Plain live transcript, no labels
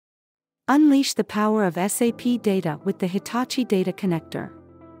Unleash the power of SAP data with the Hitachi Data Connector.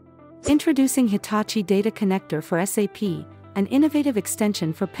 Introducing Hitachi Data Connector for SAP, an innovative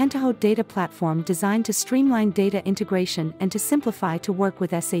extension for Pentaho data platform designed to streamline data integration and to simplify to work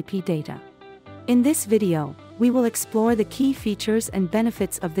with SAP data. In this video, we will explore the key features and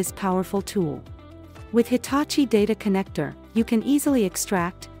benefits of this powerful tool. With Hitachi Data Connector, you can easily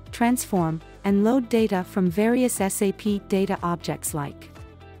extract, transform, and load data from various SAP data objects like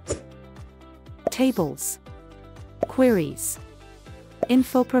tables, queries,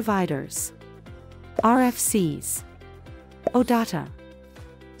 info providers, RFCs, ODATA.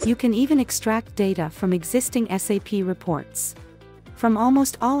 You can even extract data from existing SAP reports. From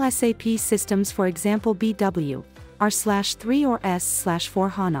almost all SAP systems, for example BW, R/3 or S/4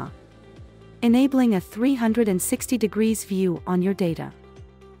 HANA, enabling a 360 degrees view on your data.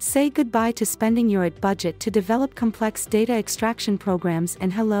 Say goodbye to spending your budget to develop complex data extraction programs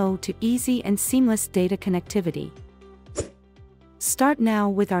and hello to easy and seamless data connectivity. Start now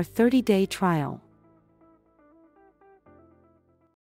with our 30-day trial.